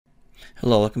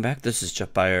Hello, welcome back. This is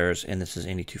Jeff Byers and this is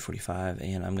Andy245,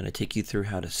 and I'm going to take you through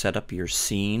how to set up your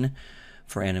scene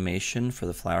for animation for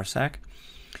the flour sack.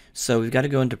 So we've got to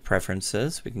go into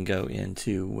preferences. We can go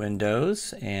into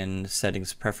Windows and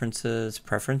settings, preferences,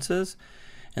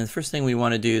 and the first thing we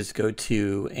want to do is go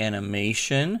to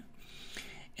animation,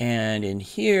 and in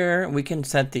here we can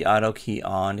set the auto key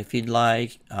on if you'd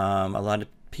like. A lot of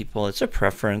people, it's a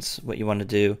preference what you want to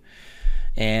do.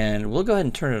 And we'll go ahead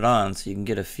and turn it on so you can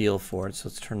get a feel for it. So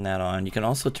let's turn that on. You can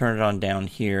also turn it on down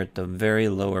here at the very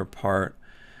lower part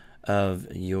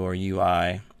of your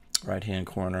UI, right hand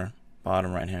corner,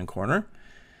 bottom right hand corner.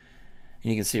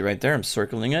 And you can see right there, I'm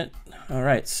circling it. All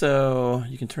right, so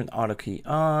you can turn the auto key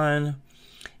on,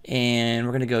 and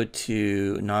we're going to go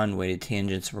to non-weighted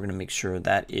tangents. We're going to make sure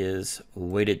that is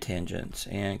weighted tangents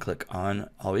and click on,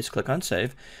 always click on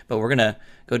save. But we're going to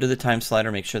go to the time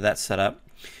slider, make sure that's set up.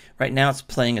 Right now it's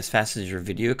playing as fast as your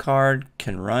video card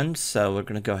can run, so we're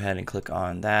going to go ahead and click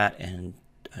on that and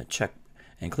check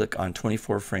and click on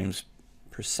 24 frames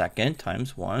per second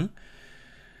times 1.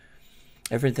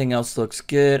 Everything else looks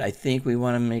good. I think we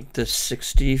want to make this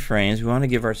 60 frames. We want to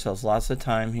give ourselves lots of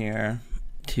time here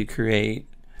to create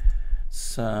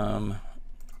some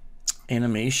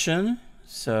animation.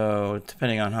 So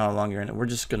depending on how long you're in it, we're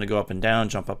just going to go up and down,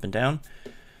 jump up and down.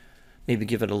 Maybe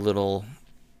give it a little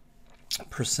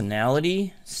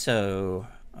personality, so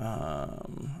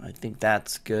I think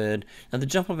that's good. Now the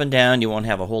jump up and down, you won't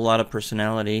have a whole lot of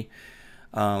personality.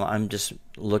 I'm just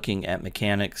looking at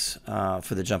mechanics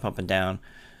for the jump up and down,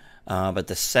 but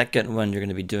the second one you're going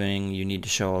to be doing, you need to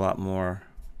show a lot more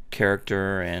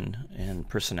character and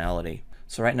personality.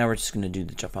 So right now we're just going to do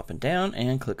the jump up and down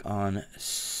and click on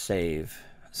save.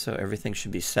 So everything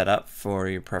should be set up for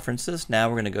your preferences. Now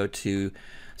we're going to go to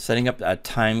setting up a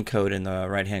time code in the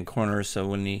right hand corner, so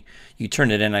when you turn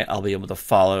it in, I'll be able to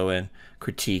follow and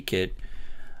critique it.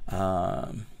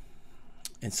 And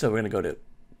so we're going to go to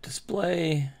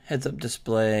display, heads up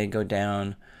display, go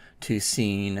down to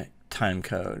scene time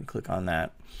code, click on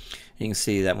that. You can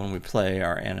see that when we play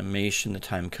our animation, the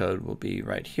time code will be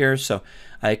right here, so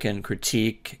I can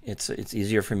critique. It's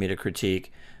easier for me to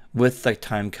critique with the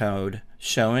time code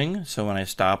showing, so when I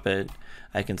stop it,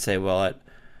 I can say, well, at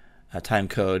time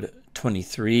code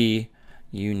 23,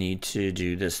 you need to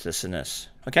do this, this, and this.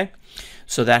 Okay,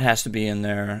 so that has to be in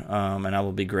there, and I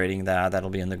will be grading that. That'll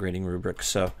be in the grading rubric,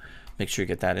 so make sure you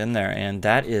get that in there. And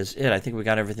that is it. I think we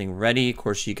got everything ready. Of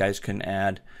course, you guys can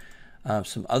add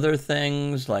some other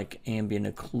things like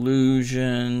ambient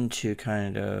occlusion to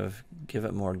kind of give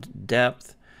it more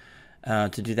depth. To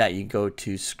do that, you go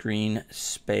to screen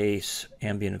space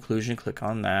ambient occlusion, click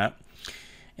on that.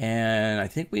 And I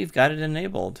think we've got it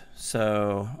enabled.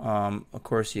 So of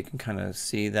course you can kind of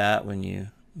see that when you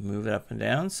move it up and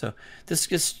down. So this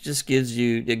just gives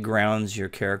you, it grounds your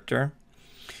character,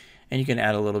 and you can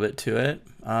add a little bit to it.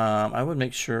 I would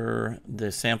make sure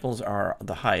the samples are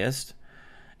the highest,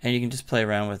 and you can just play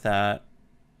around with that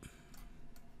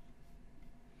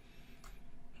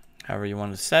however you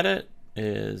want to set it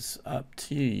is up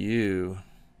to you.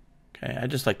 Okay, I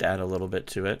just like to add a little bit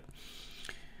to it.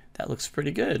 That looks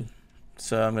pretty good.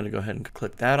 So I'm going to go ahead and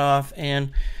click that off, and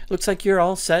it looks like you're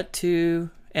all set to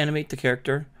animate the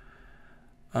character.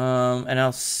 And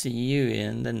I'll see you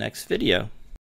in the next video.